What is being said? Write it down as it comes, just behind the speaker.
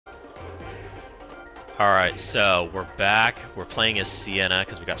Alright, so we're back. We're playing as Sienna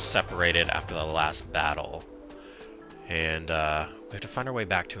because we got separated after the last battle. And we have to find our way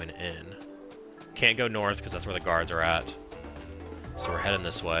back to an inn. Can't go north because that's where the guards are at. So we're heading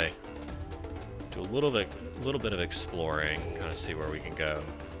this way. Do a little bit of exploring, kind of see where we can go.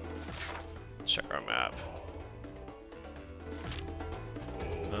 Check our map.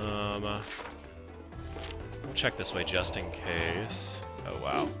 We'll check this way just in case. Oh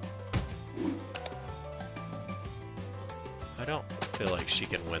wow. I don't feel like she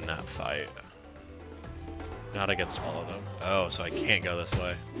can win that fight. Not against all of them. Oh, so I can't go this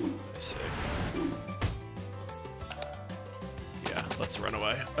way. Let me see. Yeah, let's run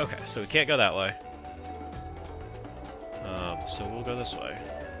away. Okay, so we can't go that way. So we'll go this way.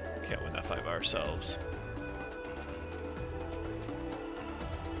 Can't win that fight by ourselves.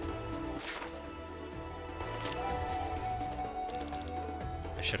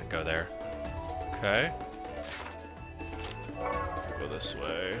 I shouldn't go there. Okay. Go this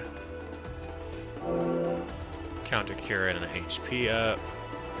way. Counter cure and an HP up.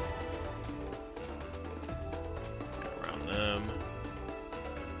 Go around them.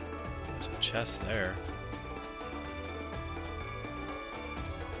 There's a chest there.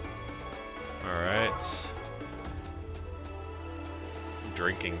 Alright.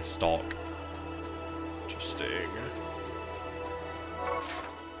 Drinking stalk. Interesting.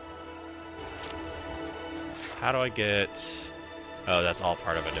 How do I get... Oh, that's all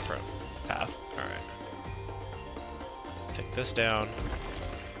part of a different path. Alright. Take this down.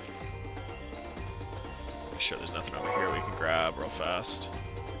 Make sure there's nothing over here we can grab real fast.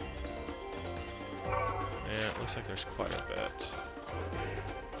 Yeah, it looks like there's quite a bit.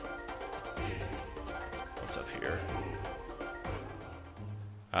 What's up here?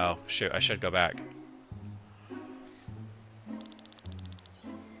 Oh, shoot, I should go back.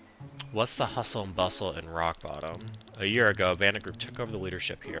 What's the hustle and bustle in Rock Bottom? A year ago, a bandit group took over the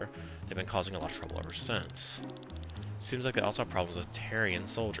leadership here. They've been causing a lot of trouble ever since. Seems like they also have problems with Tarian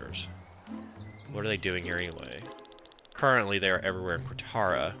soldiers. What are they doing here anyway? Currently, they are everywhere in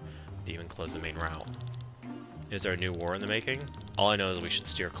Cortara. They even closed the main route. Is there a new war in the making? All I know is we should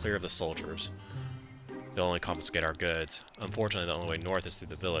steer clear of the soldiers. They'll only confiscate our goods. Unfortunately, the only way north is through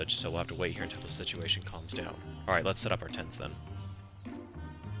the village, so we'll have to wait here until the situation calms down. Alright, let's set up our tents then.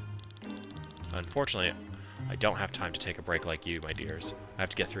 Unfortunately, I don't have time to take a break like you, my dears. I have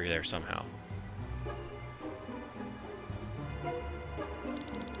to get through there somehow.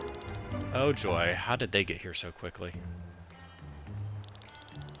 Oh joy, how did they get here so quickly?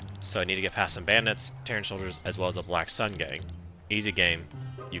 So I need to get past some bandits, Terran soldiers, as well as the Black Sun gang. Easy game.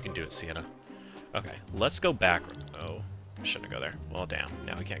 You can do it, Sienna. Okay, let's go back. Oh, I shouldn't go there. Well, damn.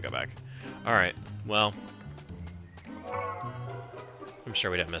 Now we can't go back. Alright, well... I'm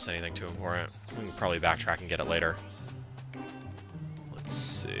sure we didn't miss anything too important. We can probably backtrack and get it later. Let's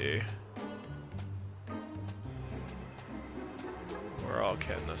see. Where all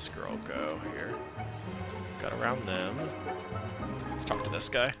can this girl go here? Got around them. Let's talk to this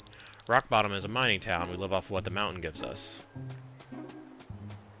guy. Rock Bottom is a mining town. We live off what the mountain gives us.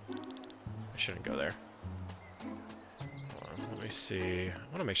 I shouldn't go there. Hold on, let me see. I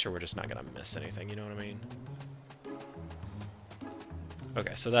want to make sure we're just not going to miss anything, you know what I mean?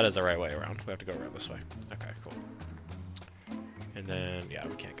 Okay, so that is the right way around. We have to go around this way. Okay, cool. And then, yeah,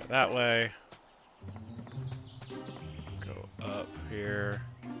 we can't go that way. Go up here.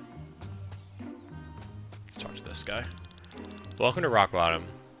 Let's talk to this guy. Welcome to Rock Bottom,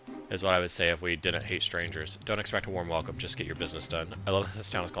 is what I would say if we didn't hate strangers. Don't expect a warm welcome, just get your business done. I love that this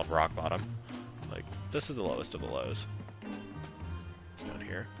town is called Rock Bottom. Like, this is the lowest of the lows. It's down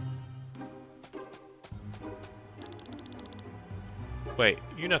here. Wait,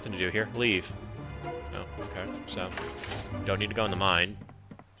 you nothing to do here. Leave. Oh, okay. So, don't need to go in the mine.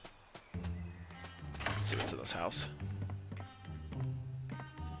 Let's see what's in this house.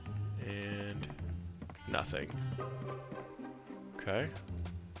 And... nothing. Okay.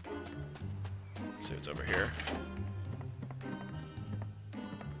 Let's see what's over here.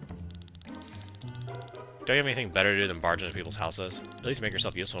 Don't you have anything better to do than barge into people's houses? At least make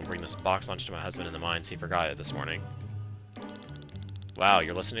yourself useful and bring this box lunch to my husband in the mines. He forgot it this morning. Wow,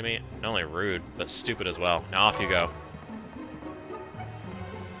 you're listening to me? Not only rude, but stupid as well. Now off you go.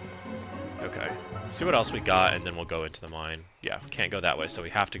 Okay. Let's see what else we got, and then we'll go into the mine. Yeah, we can't go that way, so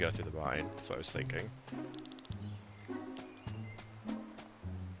we have to go through the mine. That's what I was thinking.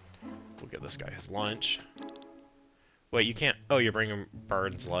 We'll give this guy his lunch. Wait, you can't... Oh, you're bringing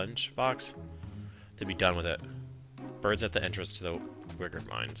Bird's lunch box? To be done with it. Bird's at the entrance to the Wigard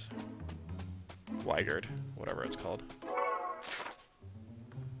mines. Wigard, whatever it's called.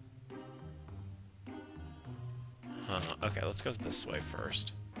 Okay, let's go this way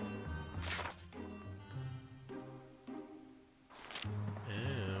first.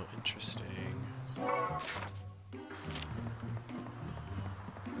 Oh, interesting. Alright,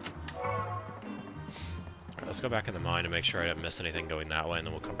 let's go back in the mine and make sure I didn't miss anything going that way, and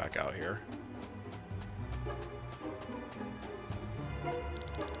then we'll come back out here.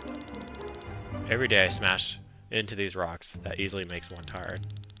 Every day I smash into these rocks. That easily makes one tired.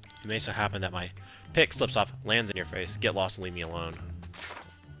 It may so happen that my pick slips off, lands in your face. Get lost and leave me alone.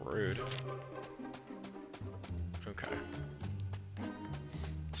 Rude. Okay.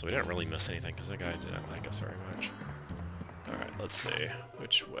 So we didn't really miss anything because that guy didn't like us very much. Alright, let's see.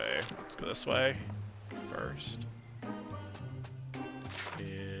 Which way? Let's go this way first.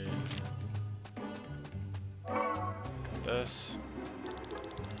 And go this.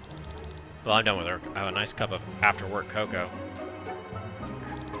 Well, I'm done with her. I have a nice cup of after-work cocoa.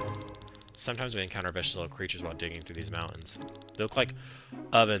 Sometimes we encounter vicious little creatures while digging through these mountains. They look like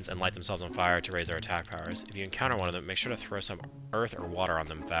ovens and light themselves on fire to raise their attack powers. If you encounter one of them, make sure to throw some earth or water on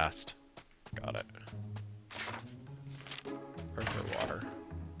them fast. Got it. Earth or water.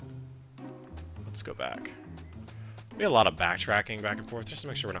 Let's go back. We had a lot of backtracking back and forth just to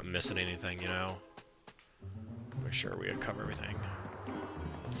make sure we're not missing anything, you know? Make sure we cover everything.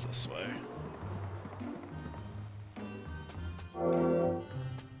 What's this way?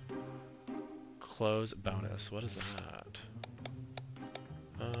 Close bonus. What is that?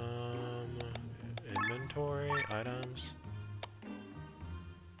 Inventory, items.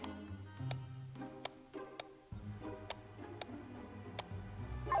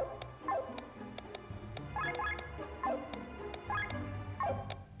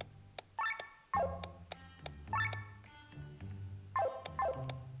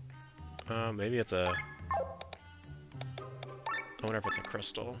 Maybe it's a... I wonder if it's a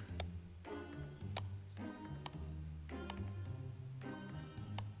crystal.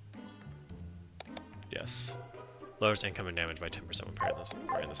 Yes. Lowers incoming damage by 10% when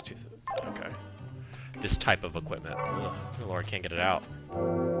pairing this tooth. Okay. This type of equipment. Ugh, oh Lord, can't get it out.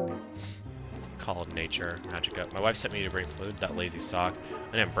 Call of nature, magic up. My wife sent me to bring food, that lazy sock.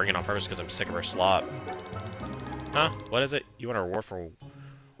 I didn't bring it on purpose because I'm sick of her slop. Huh? What is it? You want a reward for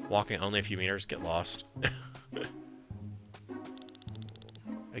walking only a few meters? Get lost.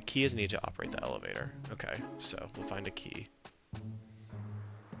 A key is needed to operate the elevator. Okay, so we'll find a key.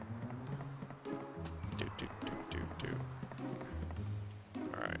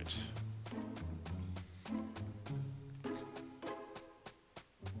 Alright.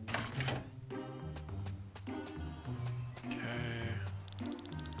 Okay.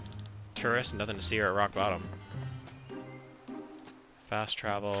 Tourists, nothing to see here at rock bottom. Fast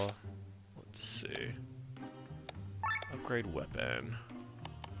travel. Let's see. Upgrade weapon.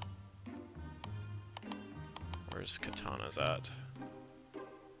 Where's katanas at?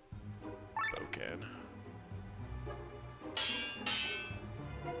 Boken.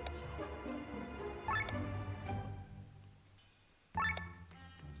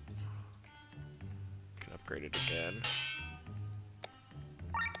 Can upgrade it again.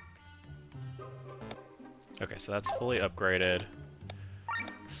 Okay, so that's fully upgraded.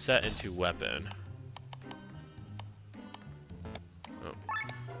 Set into weapon. Oh.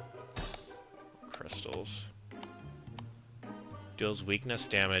 Crystals. Deals weakness,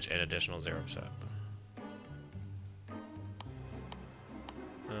 damage, and additional 0%.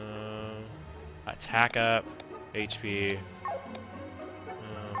 Attack up, HP.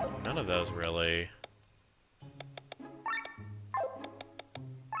 None of those really.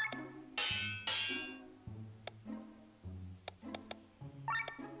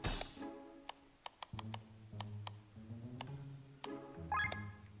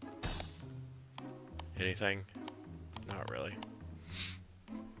 Anything? Not really.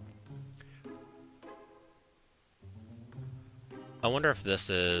 I wonder if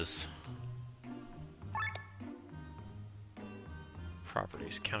this is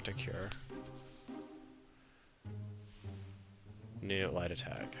properties. Counter cure. New light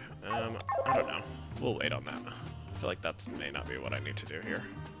attack. I don't know. We'll wait on that. I feel like that may not be what I need to do here.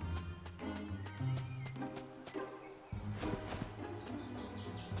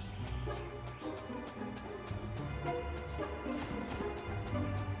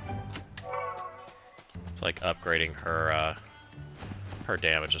 Like upgrading her her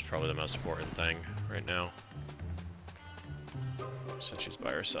damage is probably the most important thing right now, since she's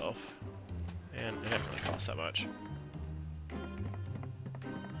by herself, and it didn't really cost that much.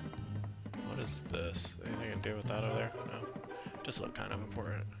 What is this? Anything to do with that over there? No, just look kind of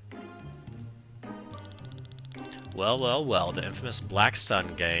important. Well, well, well, the infamous Black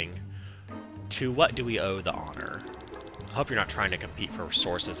Sun Gang. To what do we owe the honor? I hope you're not trying to compete for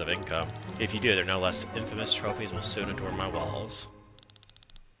sources of income. If you do, their no less infamous trophies will soon adorn my walls.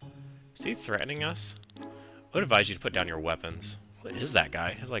 Is he threatening us? I would advise you to put down your weapons. What is that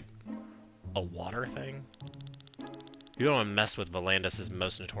guy? He's like a water thing? You don't want to mess with Volandis'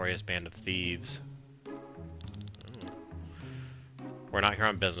 most notorious band of thieves. Oh. We're not here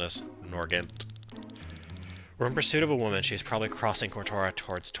on business, Norgant. We're in pursuit of a woman. She's probably crossing Cortora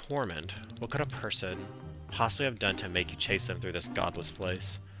towards Torment. What could a person possibly have done to make you chase them through this godless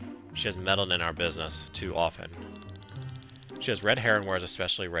place? She has meddled in our business too often. She has red hair and wears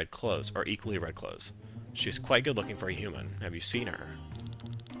especially red clothes, or equally red clothes. She's quite good looking for a human. Have you seen her?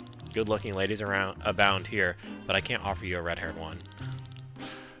 Good looking ladies abound here, but I can't offer you a red haired one.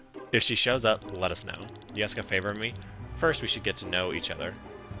 If she shows up, let us know. You ask a favor of me? First, we should get to know each other.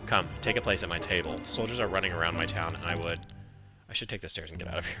 Come, take a place at my table. Soldiers are running around my town, and I should take the stairs and get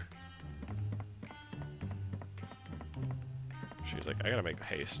out of here. She's like, I gotta make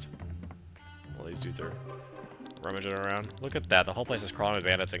haste. While these dudes are rummaging around. Look at that, the whole place is crawling with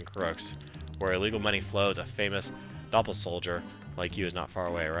bandits and crooks. Where illegal money flows, a famous doppel soldier like you is not far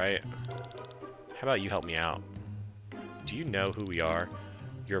away, right? How about you help me out? Do you know who we are?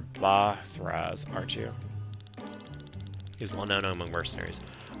 You're Thraz, aren't you? He's well known among mercenaries.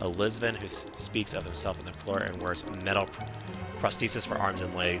 A Lisbon who speaks of himself on the floor and wears metal prosthesis for arms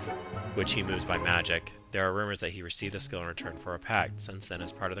and legs, which he moves by magic. There are rumors that he received the skill in return for a pact. Since then,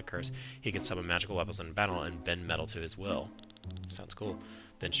 as part of the curse, he can summon magical weapons in battle and bend metal to his will. Sounds cool.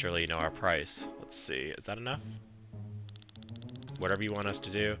 Then surely you know our price. Let's see, is that enough? Whatever you want us to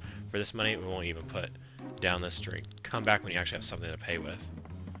do for this money, we won't even put down this drink. Come back when you actually have something to pay with.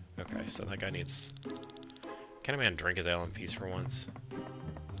 Okay, so that guy needs... Can a man drink his ale in peace for once?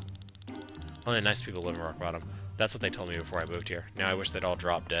 Only nice people live in Rock Bottom. That's what they told me before I moved here. Now I wish they'd all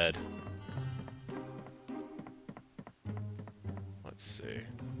drop dead. Let's see.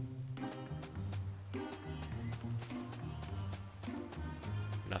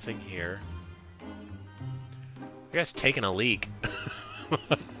 Nothing here. You guys taking a leak.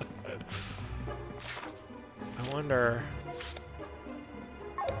 I wonder...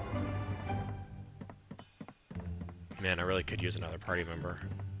 Man, I really could use another party member.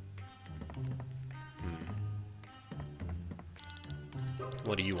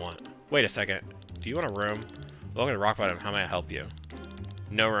 What do you want? Wait a second. Do you want a room? Welcome to Rock Bottom. How may I help you?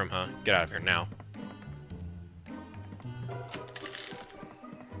 No room, huh? Get out of here now.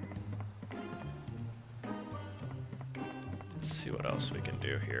 Let's see what else we can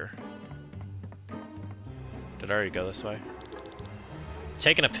do here. Did I already go this way?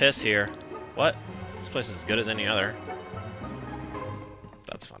 Taking a piss here. What? This place is as good as any other.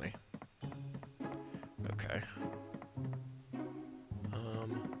 That's funny. Okay.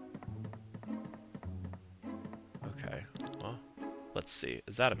 Okay. Well, let's see.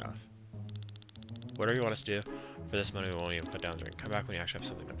 Is that enough? Whatever you want us to do, for this money we won't even put down the drink. Come back when you actually have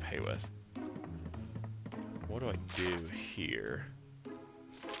something to pay with. What do I do here?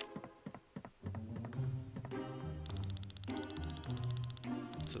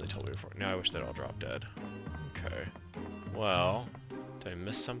 So they told me before. Now I wish they'd all drop dead. Okay. Well, did I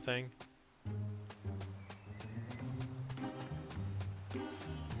miss something?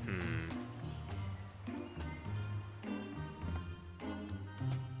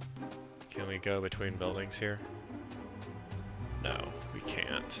 Can we go between buildings here? No, we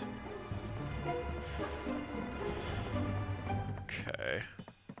can't. Okay.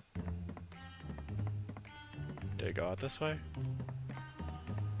 Did I go out this way?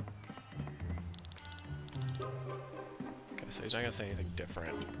 Okay, so he's not gonna say anything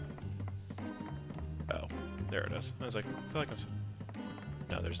different. Oh, there it is. I was like, I feel like I'm...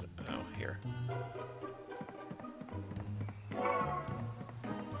 No, there's no... Oh, here.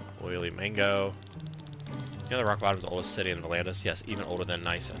 Oily Mango. You know the Rock Bottom's the oldest city in Volandis? Yes, even older than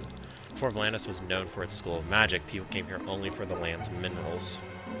Nysen. Before Volandis was known for its school of magic, people came here only for the land's minerals.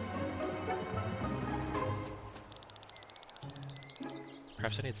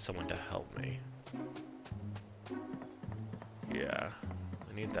 Perhaps I need someone to help me. Yeah,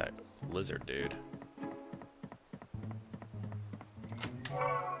 I need that lizard dude.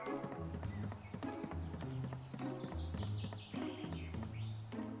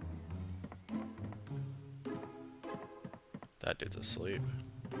 That dude's asleep.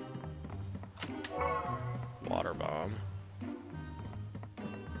 Water bomb.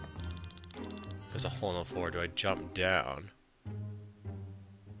 There's a hole in the floor. Do I jump down?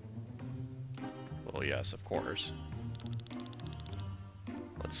 Well, yes, of course.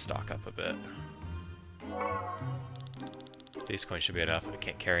 Let's stock up a bit. These coins should be enough. I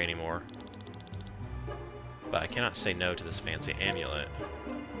can't carry any more. but I cannot say no to this fancy amulet.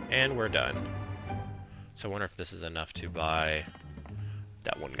 And we're done. So I wonder if this is enough to buy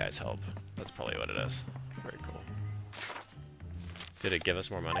that one guy's help. That's probably what it is. Very cool. Did it give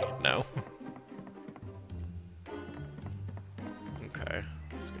us more money? No. Okay,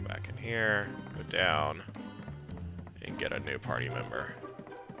 let's go back in here, go down, and get a new party member.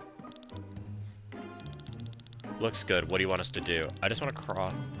 Looks good. What do you want us to do? I just want to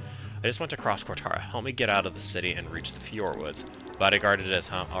cross Cortara. Help me get out of the city and reach the Fjordwoods. Bodyguard it is,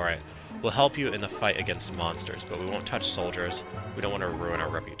 huh? Alright. We'll help you in the fight against monsters, but we won't touch soldiers. We don't want to ruin our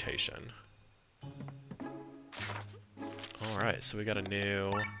reputation. Alright, so we got a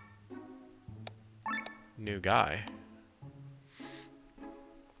new guy.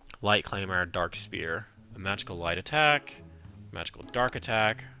 Light Claymore, Dark Spear. A magical light attack, magical dark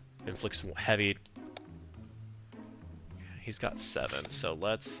attack, inflicts heavy. He's got 7, so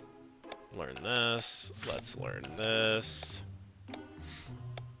let's learn this. Let's learn this.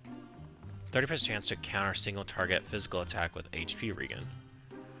 30% chance to counter single target physical attack with HP regen.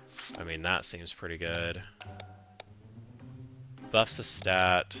 I mean, that seems pretty good. Buffs the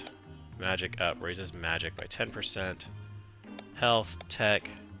stat. Magic up, raises magic by 10%. Health, tech,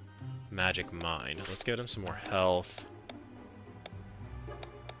 magic mind. Let's give him some more health.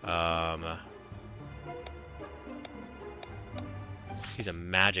 He's a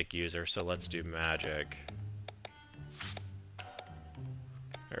magic user, so let's do magic.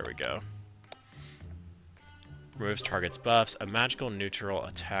 There we go. Removes target's buffs. A magical neutral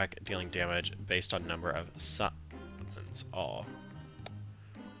attack dealing damage based on number of summons. All.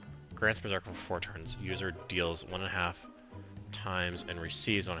 Grants Berserker for 4 turns. User deals 1.5 times and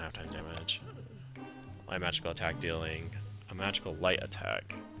receives 1.5 times damage. Light magical attack dealing a magical light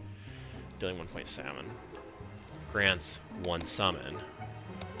attack. Dealing 1 point salmon. Grants 1 summon.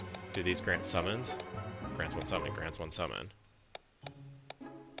 Do these grant summons? Grants 1 summon, grants 1 summon.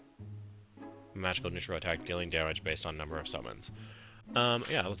 Magical neutral attack dealing damage based on number of summons.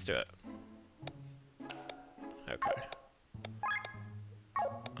 Yeah, let's do it. Okay.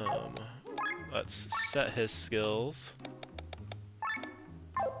 Let's set his skills.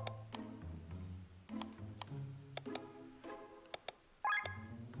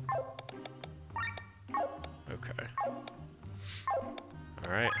 Okay.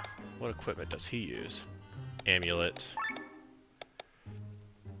 Alright. What equipment does he use? Amulet.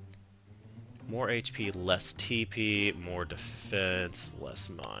 More HP, less TP, more defense, less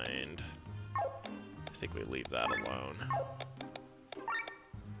mind. I think we leave that alone.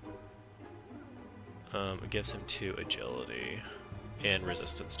 It gives him 2 agility and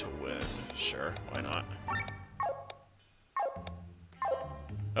resistance to wind. Sure, why not?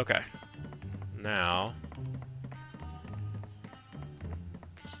 Okay. Now,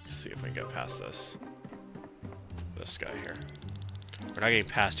 let's see if we can get past this guy here. We're not getting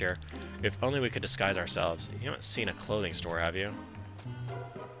past here. If only we could disguise ourselves. You haven't seen a clothing store, have you?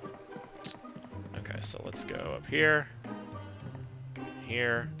 Okay, so let's go up here.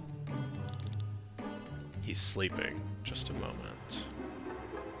 Here. He's sleeping. Just a moment.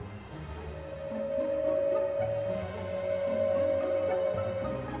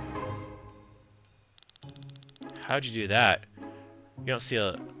 How'd you do that? You don't see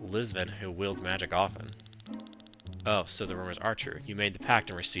a Lisbon who wields magic often. Oh, so the rumors are true. You made the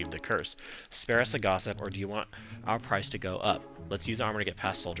pact and received the curse. Spare us the gossip, or do you want our price to go up? Let's use armor to get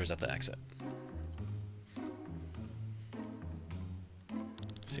past soldiers at the exit.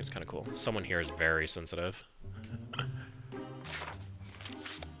 Seems kind of cool. Someone here is very sensitive. Do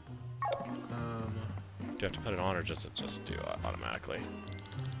you have to put it on, or just do it automatically?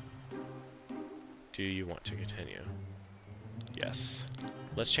 Do you want to continue? Yes.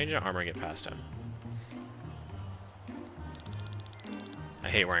 Let's change our armor and get past him. I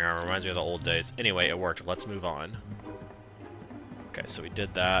hate wearing armor. Reminds me of the old days. Anyway, it worked. Let's move on. Okay, so we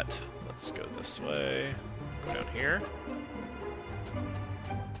did that. Let's go this way. Go down here.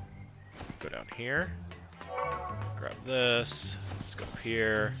 Go down here. Grab this. Let's go up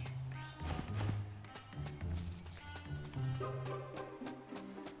here.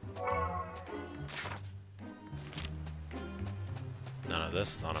 None of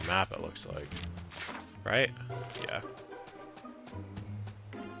this is on a map, it looks like. Right? Yeah.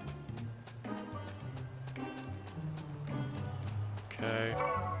 Okay.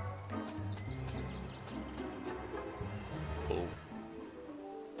 Cool.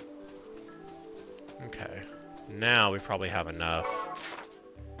 Okay. Now we probably have enough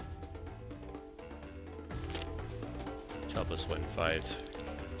to help us win fights.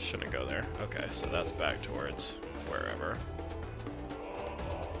 Shouldn't go there. Okay, so that's back towards wherever.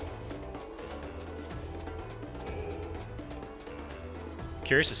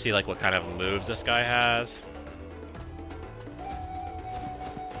 Curious to see like what kind of moves this guy has.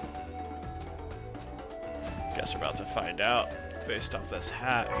 Guess we're about to find out based off this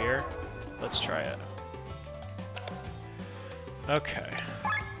hat here. Let's try it. Okay.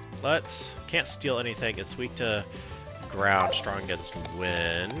 Can't steal anything. It's weak to ground, strong against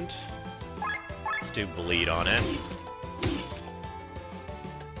wind. Let's do bleed on it.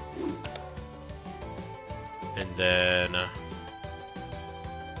 And then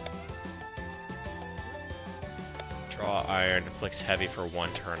draw iron, inflicts heavy for 1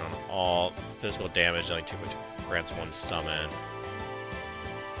 turn on all physical damage, dealing 2 grants 1 summon.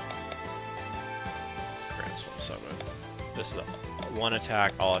 Grants 1 summon. This is a 1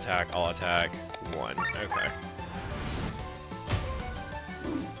 attack, all attack, all attack, 1. Okay.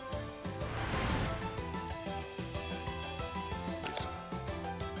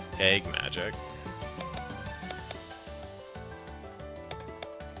 Egg magic.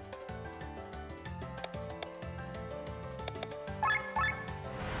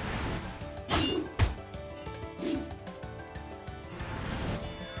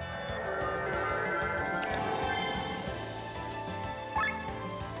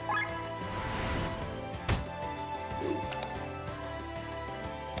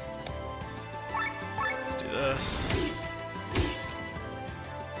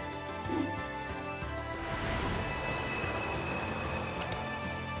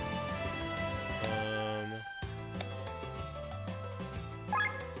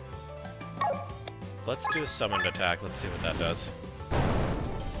 Let's do a summoned attack. Let's see what that does.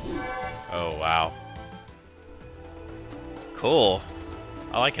 Oh, wow. Cool.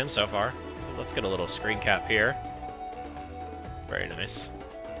 I like him so far. Let's get a little screen cap here. Very nice.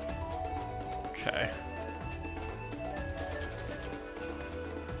 Okay.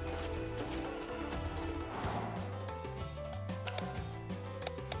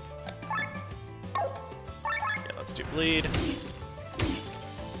 Yeah, let's do bleed.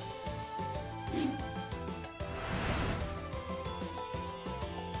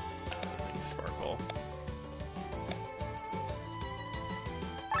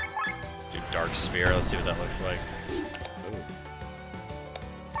 Dark Sphere, let's see what that looks like.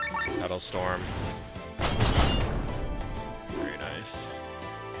 Ooh. Petal Storm. Very nice.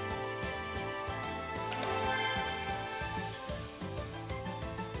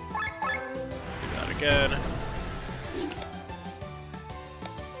 Do that again.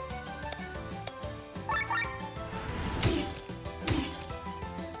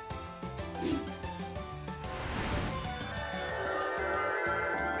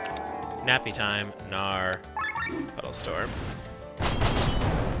 Nappy time, Gnar, Petal Storm.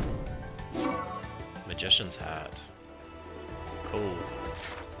 Magician's Hat. Cool.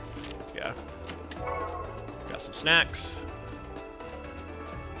 Yeah. Got some snacks.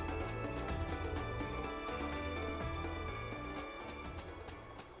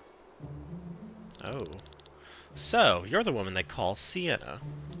 Oh. So, you're the woman they call Sienna.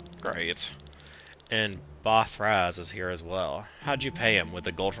 Great. And Bothraz is here as well. How'd you pay him? With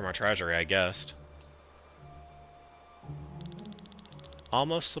the gold from our treasury, I guessed.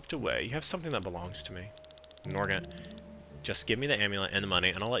 Almost slipped away. You have something that belongs to me. Norgant, just give me the amulet and the money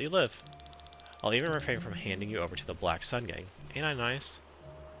and I'll let you live. I'll even refrain from handing you over to the Black Sun Gang. Ain't I nice?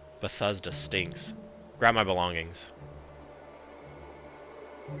 Bethesda stinks. Grab my belongings.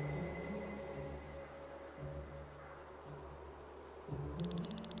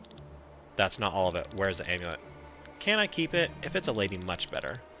 That's not all of it. Where's the amulet? Can I keep it? If it's a lady, much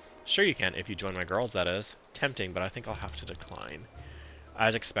better. Sure you can, if you join my girls, that is. Tempting, but I think I'll have to decline.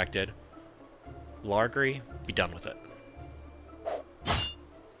 As expected. Largry, be done with it.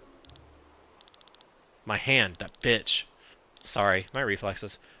 My hand, that bitch. Sorry, my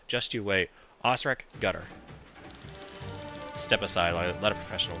reflexes. Just you wait. Osric, gutter. Step aside, let a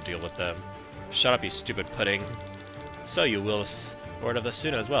professional deal with them. Shut up, you stupid pudding. So you will Sword of the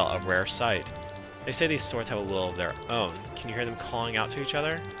Suna as well, a rare sight. They say these swords have a will of their own. Can you hear them calling out to each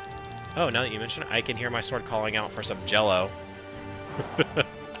other? Oh, now that you mention it, I can hear my sword calling out for some jello.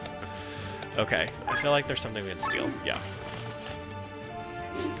 Okay, I feel like there's something we can steal. Yeah.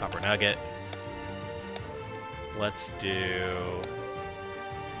 Copper nugget. Let's do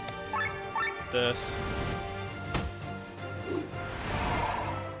this.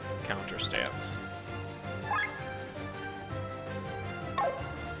 Counter stance.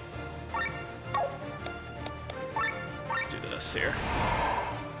 Let's do this here.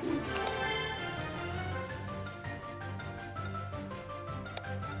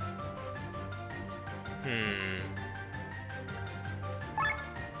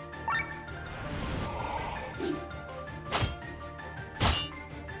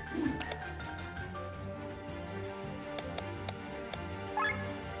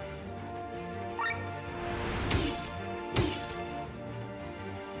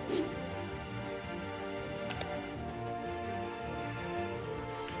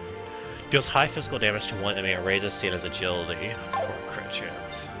 Deals high physical damage to one enemy and raises Sienna's agility for a crit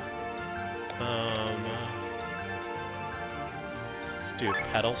chance. Let's do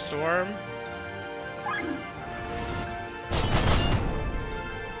Petal Storm.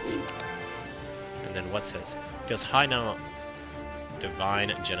 And then what's his? Deals high now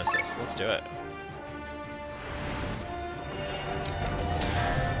Divine Genesis. Let's do it.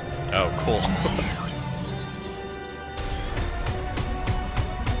 Oh, cool.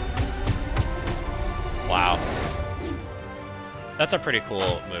 Wow. That's a pretty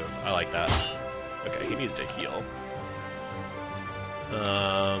cool move. I like that. Okay, he needs to heal.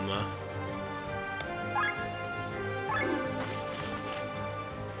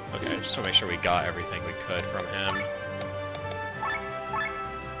 Okay, just to make sure we got everything we could from him.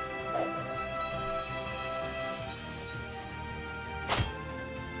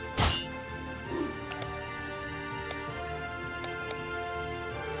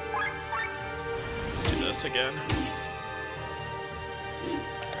 Again.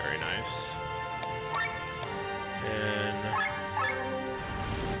 Very nice. And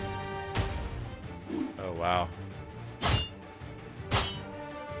oh wow.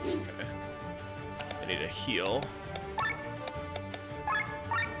 Okay. I need a heal.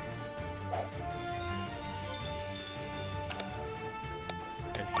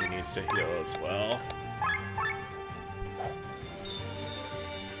 And he needs to heal as well.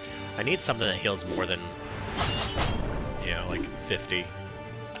 I need something that heals more than, you know, like 50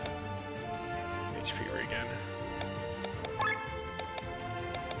 HP regen.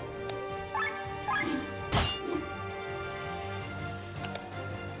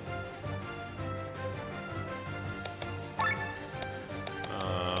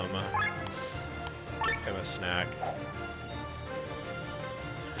 Let's give him a snack.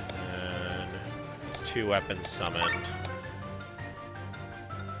 And then there's 2 weapons summoned.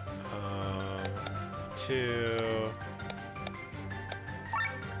 2.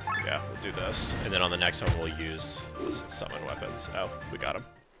 Yeah, we'll do this. And then on the next one, we'll use this summon weapons. Oh, we got him.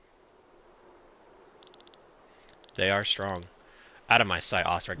 They are strong. Out of my sight,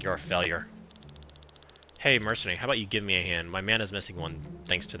 Osric. You're a failure. Hey, mercenary, how about you give me a hand? My man is missing one,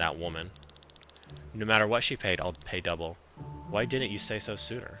 thanks to that woman. No matter what she paid, I'll pay double. Why didn't you say so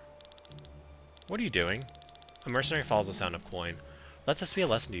sooner? What are you doing? A mercenary follows the sound of coin. Let this be a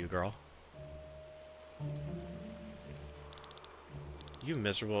lesson to you, girl. You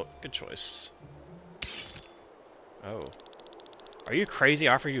miserable... Good choice. Oh. Are you crazy?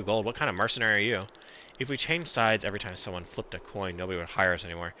 I offer you gold. What kind of mercenary are you? If we changed sides every time someone flipped a coin, nobody would hire us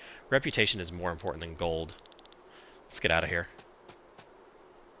anymore. Reputation is more important than gold. Let's get out of here.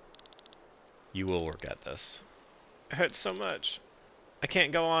 You will regret this. It hurts so much. I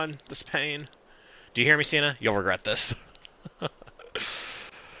can't go on. This pain. Do you hear me, Sienna? You'll regret this.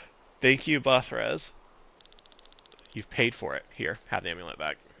 Thank you, Bothrez. You've paid for it. Here, have the amulet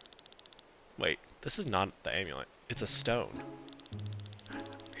back. Wait, this is not the amulet. It's a stone.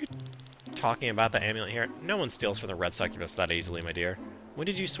 Are you talking about the amulet here? No one steals from the red succubus that easily, my dear. When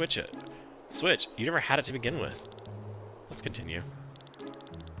did you switch it? Switch? You never had it to begin with. Let's continue.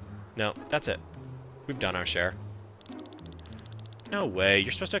 No, that's it. We've done our share. No way.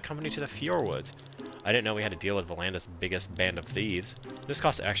 You're supposed to accompany to the Fjordwoods. I didn't know we had to deal with Valanda's biggest band of thieves. This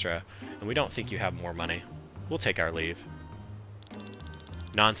costs extra, and we don't think you have more money. We'll take our leave.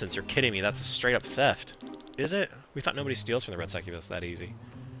 Nonsense, you're kidding me. That's a straight-up theft. Is it? We thought nobody steals from the red succubus that easy.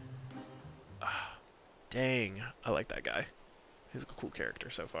 Dang. I like that guy. He's a cool character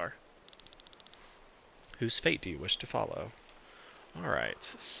so far. Whose fate do you wish to follow?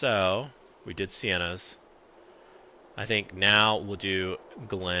 Alright, so we did Sienna's. I think now we'll do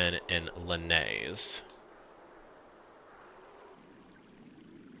Glenn and Linnaeus.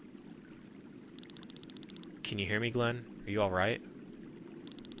 Can you hear me, Glenn? Are you alright?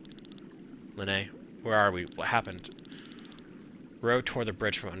 Linnae, where are we? What happened? Road tore the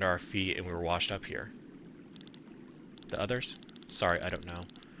bridge from under our feet and we were washed up here. The others? Sorry, I don't know.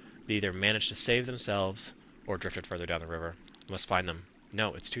 They either managed to save themselves or drifted further down the river. We must find them.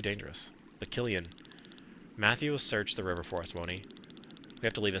 No, it's too dangerous. But Killian... Matthew will search the river for us, won't he? We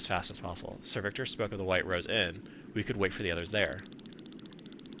have to leave as fast as possible. Sir Victor spoke of the White Rose Inn. We could wait for the others there.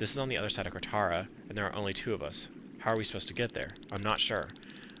 This is on the other side of Kratara, and there are only 2 of us. How are we supposed to get there? I'm not sure.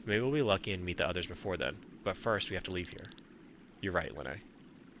 Maybe we'll be lucky and meet the others before then. But first, we have to leave here. You're right, Linnae.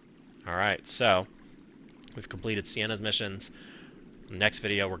 Alright, so... we've completed Sienna's missions. Next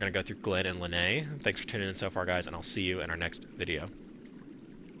video, we're going to go through Glenn and Linnae. Thanks for tuning in so far, guys, and I'll see you in our next video.